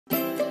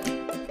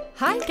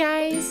Hi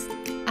guys!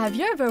 Have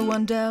you ever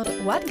wondered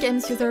what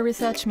games user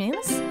research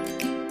means?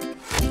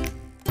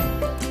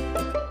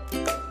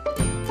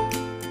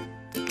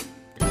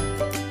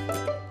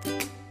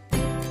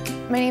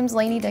 My name's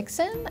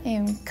Dixon. I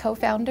am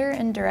co-founder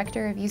and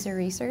director of user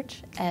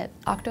research at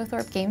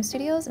Octothorpe Game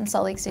Studios in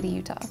Salt Lake City,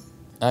 Utah.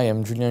 I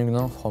am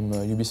Huguenin from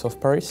Ubisoft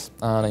Paris,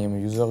 and I am a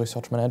user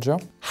research manager.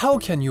 How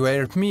can you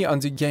help me on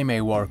the game I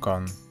work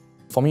on?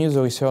 For me,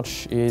 user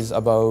research is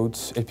about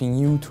helping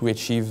you to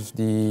achieve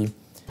the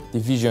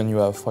vision you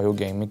have for your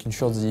game, making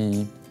sure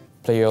the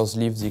players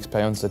live the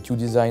experience that you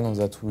design and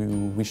that you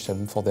wish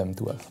for them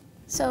to have.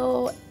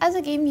 So, as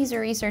a game user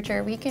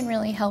researcher, we can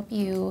really help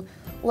you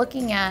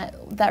looking at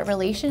that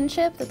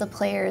relationship that the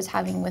player is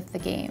having with the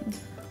game.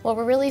 What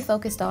we're really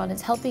focused on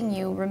is helping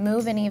you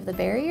remove any of the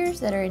barriers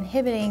that are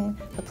inhibiting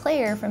the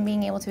player from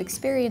being able to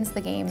experience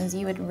the game as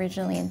you had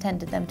originally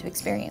intended them to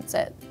experience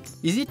it.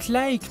 Is it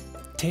like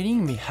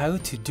telling me how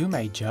to do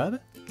my job?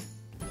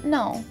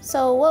 No.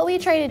 So what we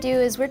try to do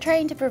is we're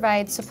trying to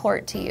provide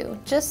support to you,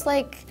 just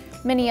like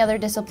many other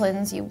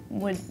disciplines you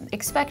would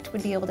expect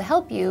would be able to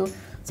help you,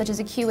 such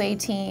as a QA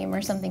team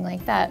or something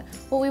like that.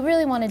 What we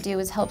really want to do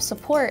is help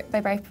support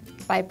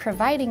by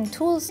providing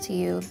tools to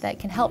you that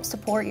can help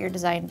support your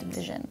design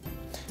vision.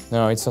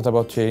 No, it's not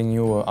about telling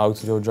you how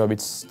to do your job,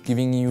 it's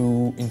giving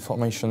you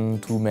information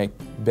to make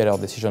better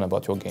decisions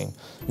about your game.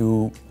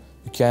 You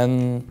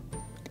can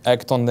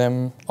act on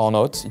them or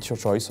not, it's your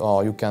choice,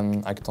 or you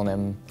can act on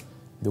them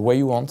the way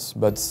you want,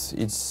 but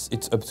it's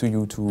up to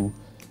you to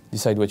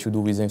decide what you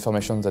do with the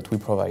information that we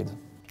provide.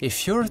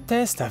 If your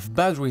tests have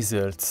bad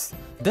results,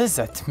 does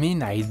that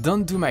mean I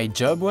don't do my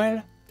job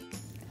well?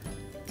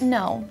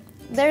 No.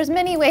 There's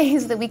many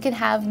ways that we could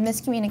have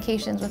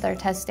miscommunications with our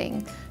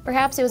testing.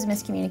 Perhaps it was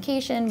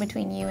miscommunication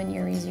between you and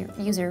your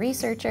user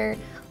researcher,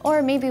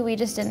 or maybe we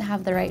just didn't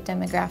have the right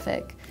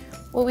demographic.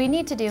 What we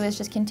need to do is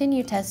just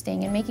continue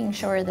testing and making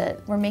sure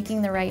that we're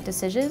making the right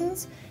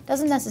decisions.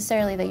 Doesn't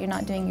necessarily that you're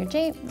not doing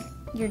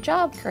your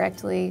job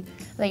correctly,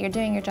 that you're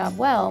doing your job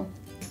well.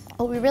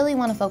 What we really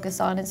want to focus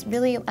on is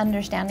really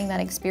understanding that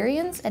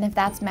experience and if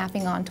that's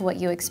mapping on to what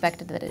you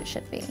expected that it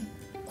should be.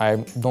 I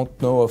don't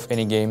know of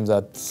any game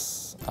that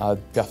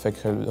had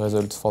perfect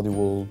results for the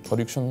whole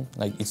production.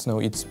 Like it's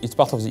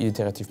part of the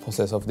iterative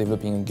process of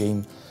developing a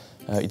game.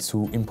 It's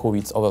to improve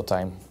it over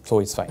time, so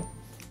it's fine.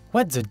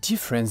 What's the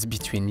difference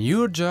between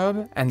your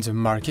job and the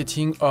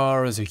marketing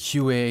or the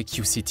QA,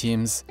 QC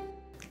teams?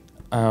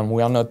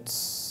 We are not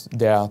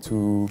there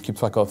to keep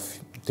track of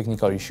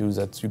technical issues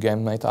that your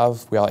game might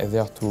have. We are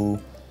there to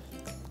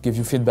give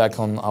you feedback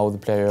on how the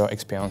player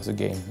experiences the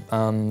game.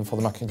 And for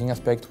the marketing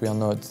aspect, we are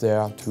not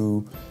there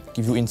to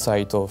give you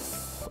insight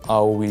of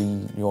how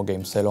will your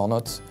game sell or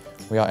not.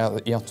 We are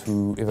here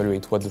to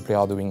evaluate what the players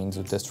are doing in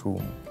the test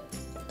room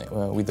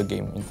with the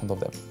game in front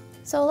of them.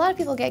 So a lot of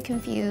people get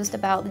confused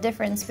about the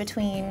difference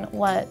between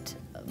what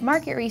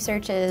market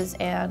research is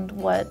and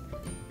what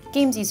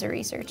games user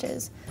research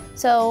is.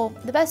 So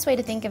the best way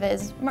to think of it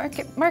is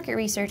market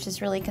research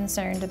is really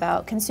concerned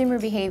about consumer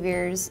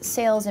behaviors,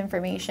 sales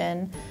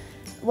information.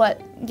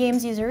 What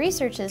games user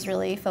research is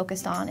really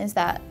focused on is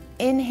that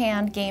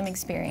in-hand game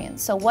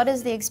experience. So what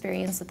is the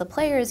experience that the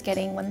player is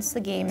getting once the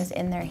game is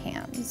in their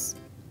hands?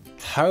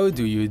 How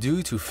do you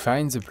do to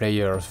find the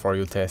players for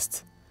your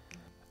test?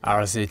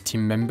 Are they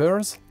team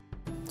members?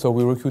 So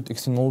we recruit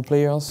external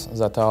players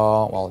that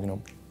are,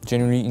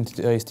 genuinely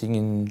interested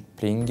in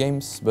playing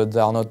games, but they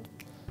are not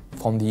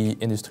from the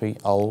industry.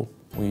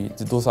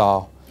 Those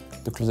are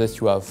the closest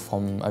you have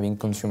from having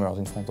consumers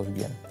in front of the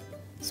game.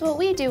 So what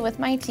we do with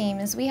my team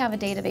is we have a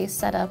database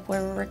set up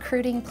where we're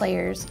recruiting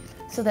players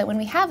so that when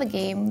we have a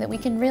game that we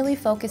can really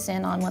focus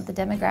in on what the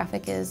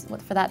demographic is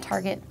for that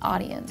target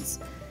audience.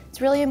 It's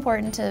really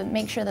important to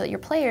make sure that your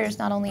players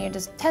not only are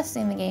just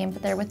testing the game,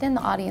 but they're within the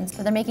audience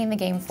that they're making the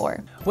game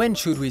for. When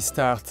should we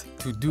start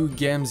to do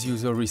games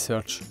user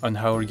research on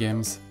our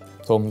games?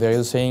 So there is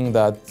a saying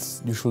that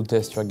you should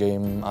test your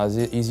game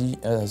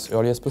as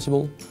early as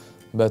possible,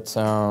 but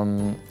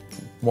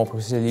more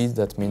precisely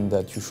that means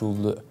that you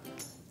should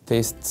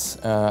test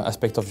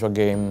aspects of your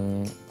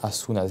game as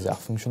soon as they are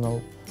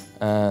functional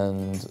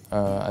and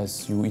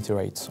as you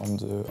iterate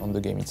on the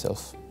game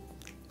itself.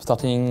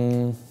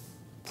 Starting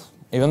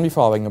even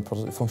before having a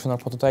functional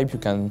prototype, you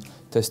can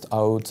test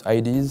out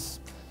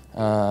ideas,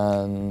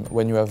 and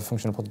when you have a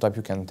functional prototype,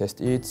 you can test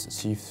it,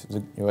 see if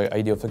your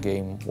idea of a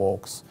game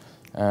works.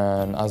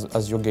 And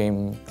as your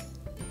game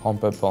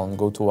ramp up and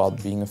go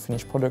toward being a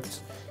finished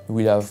product, you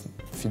will have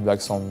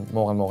feedbacks on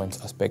more and more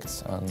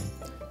aspects, and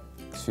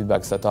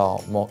feedbacks that are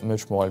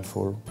much more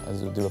helpful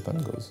as the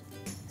development goes.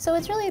 So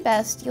it's really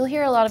best, you'll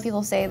hear a lot of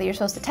people say that you're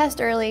supposed to test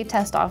early,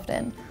 test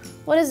often.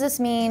 What does this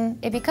mean?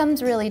 It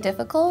becomes really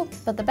difficult,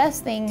 but the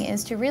best thing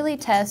is to really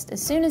test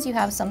as soon as you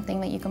have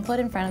something that you can put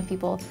in front of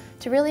people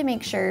to really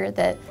make sure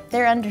that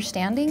they're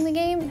understanding the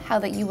game how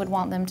that you would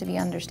want them to be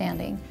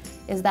understanding.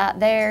 Is that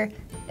there?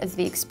 Is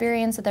the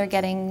experience that they're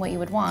getting what you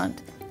would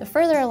want? The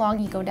further along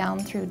you go down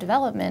through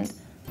development,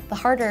 the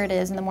harder it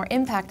is and the more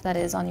impact that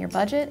is on your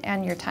budget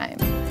and your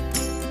time.